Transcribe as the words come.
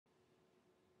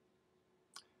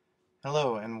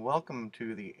Hello and welcome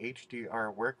to the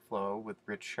HDR Workflow with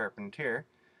Rich Charpentier.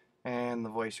 And the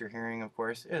voice you're hearing, of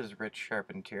course, is Rich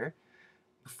Charpentier.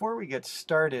 Before we get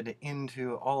started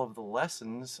into all of the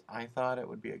lessons, I thought it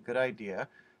would be a good idea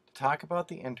to talk about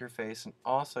the interface and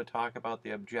also talk about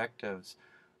the objectives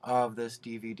of this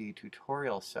DVD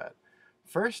tutorial set.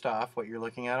 First off, what you're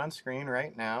looking at on screen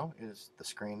right now is the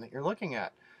screen that you're looking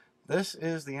at. This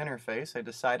is the interface. I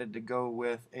decided to go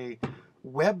with a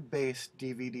web-based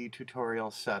DVD tutorial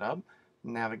setup.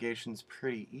 Navigation's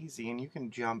pretty easy and you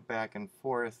can jump back and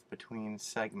forth between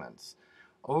segments.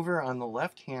 Over on the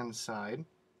left-hand side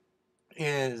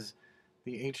is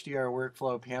the HDR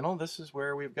Workflow panel. This is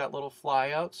where we've got little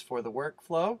flyouts for the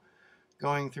workflow,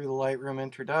 going through the Lightroom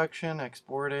introduction,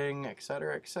 exporting,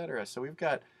 etc., etc. So we've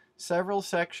got several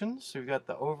sections. We've got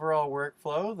the overall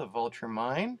workflow, the Vulture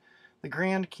Mine, the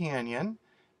Grand Canyon,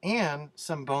 and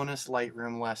some bonus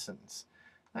Lightroom lessons.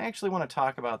 I actually want to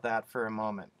talk about that for a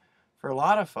moment. For a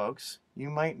lot of folks, you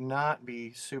might not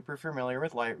be super familiar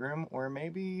with Lightroom, or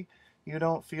maybe you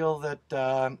don't feel that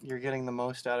you're getting the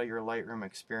most out of your Lightroom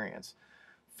experience.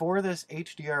 For this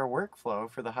HDR workflow,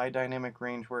 for the high dynamic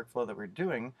range workflow that we're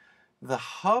doing, the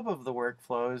hub of the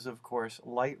workflow is, of course,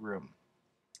 Lightroom.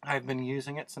 I've been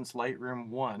using it since Lightroom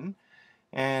 1,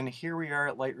 and here we are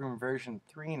at Lightroom version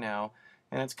 3 now,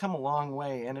 and it's come a long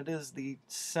way, and it is the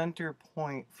center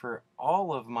point for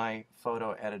all of my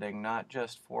photo editing, not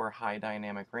just for high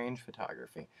dynamic range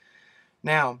photography.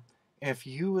 Now, if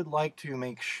you would like to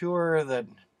make sure that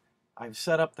I've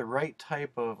set up the right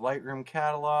type of Lightroom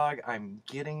catalog, I'm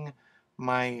getting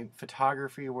my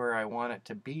photography where I want it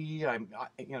to be, I'm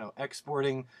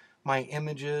exporting my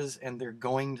images and they're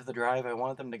going to the drive I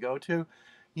want them to go to,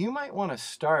 you might want to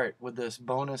start with this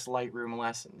bonus Lightroom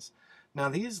lessons. Now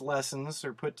these lessons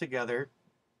are put together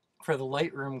for the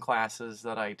Lightroom classes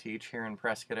that I teach here in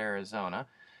Prescott, Arizona,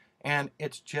 and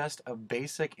it's just a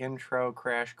basic intro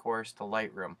crash course to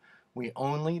Lightroom. We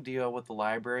only deal with the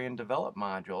library and develop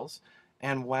modules,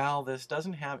 and while this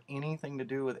doesn't have anything to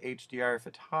do with HDR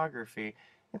photography,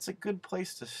 it's a good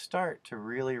place to start to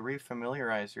really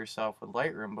refamiliarize yourself with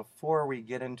Lightroom before we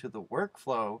get into the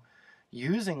workflow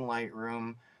using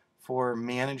Lightroom for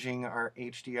managing our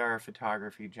HDR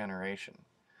photography generation.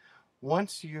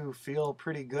 Once you feel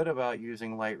pretty good about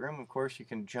using Lightroom, of course, you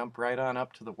can jump right on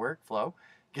up to the workflow.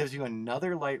 Gives you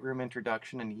another Lightroom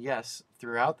introduction, and yes,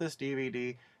 throughout this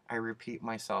DVD, I repeat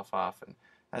myself often.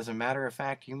 As a matter of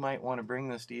fact, you might want to bring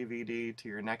this DVD to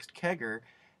your next kegger,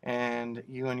 and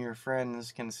you and your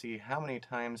friends can see how many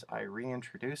times I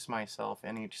reintroduce myself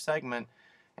in each segment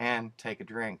and take a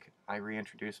drink. I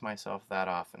reintroduce myself that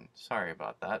often. Sorry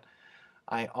about that.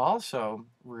 I also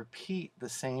repeat the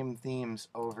same themes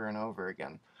over and over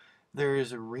again. There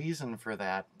is a reason for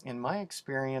that. In my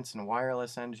experience in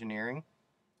wireless engineering,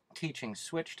 teaching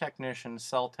switch technicians,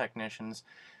 cell technicians,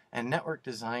 and network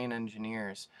design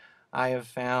engineers, I have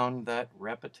found that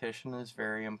repetition is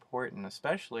very important,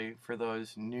 especially for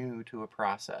those new to a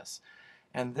process.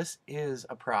 And this is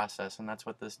a process, and that's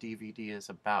what this DVD is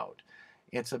about.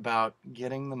 It's about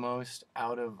getting the most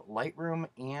out of Lightroom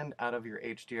and out of your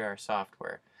HDR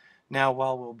software. Now,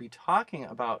 while we'll be talking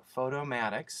about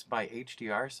Photomatix by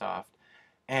HDR Soft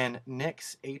and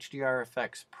Nix HDR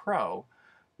Efex Pro,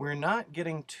 we're not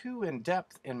getting too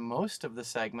in-depth in most of the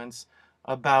segments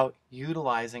about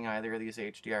utilizing either of these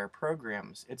HDR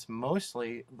programs. It's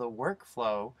mostly the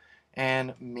workflow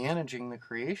and managing the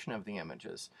creation of the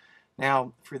images.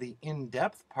 Now, for the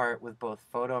in-depth part with both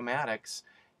Photomatix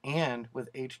and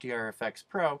with HDR Efex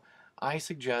Pro, I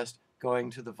suggest going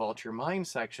to the Vulture Mine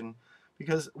section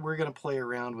because we're going to play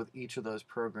around with each of those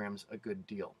programs a good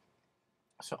deal.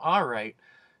 So, all right,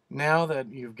 now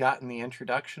that you've gotten the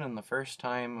introduction and the first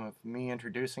time of me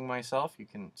introducing myself, you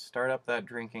can start up that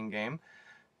drinking game.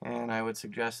 And I would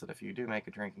suggest that if you do make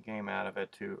a drinking game out of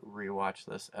it, to rewatch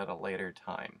this at a later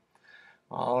time.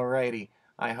 Alrighty,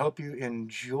 I hope you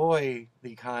enjoy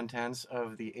the contents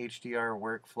of the HDR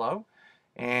workflow,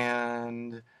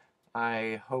 and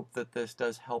I hope that this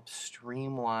does help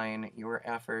streamline your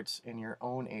efforts in your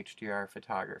own HDR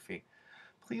photography.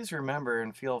 Please remember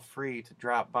and feel free to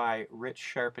drop by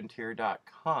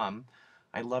richcharpentier.com.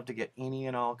 I'd love to get any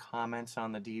and all comments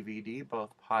on the DVD,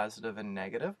 both positive and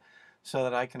negative, so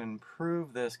that I can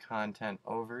improve this content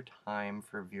over time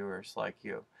for viewers like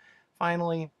you.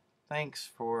 Finally, thanks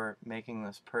for making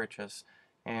this purchase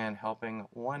and helping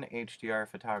one HDR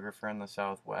photographer in the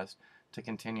Southwest to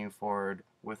continue forward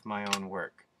with my own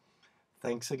work.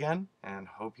 Thanks again, and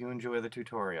hope you enjoy the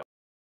tutorial.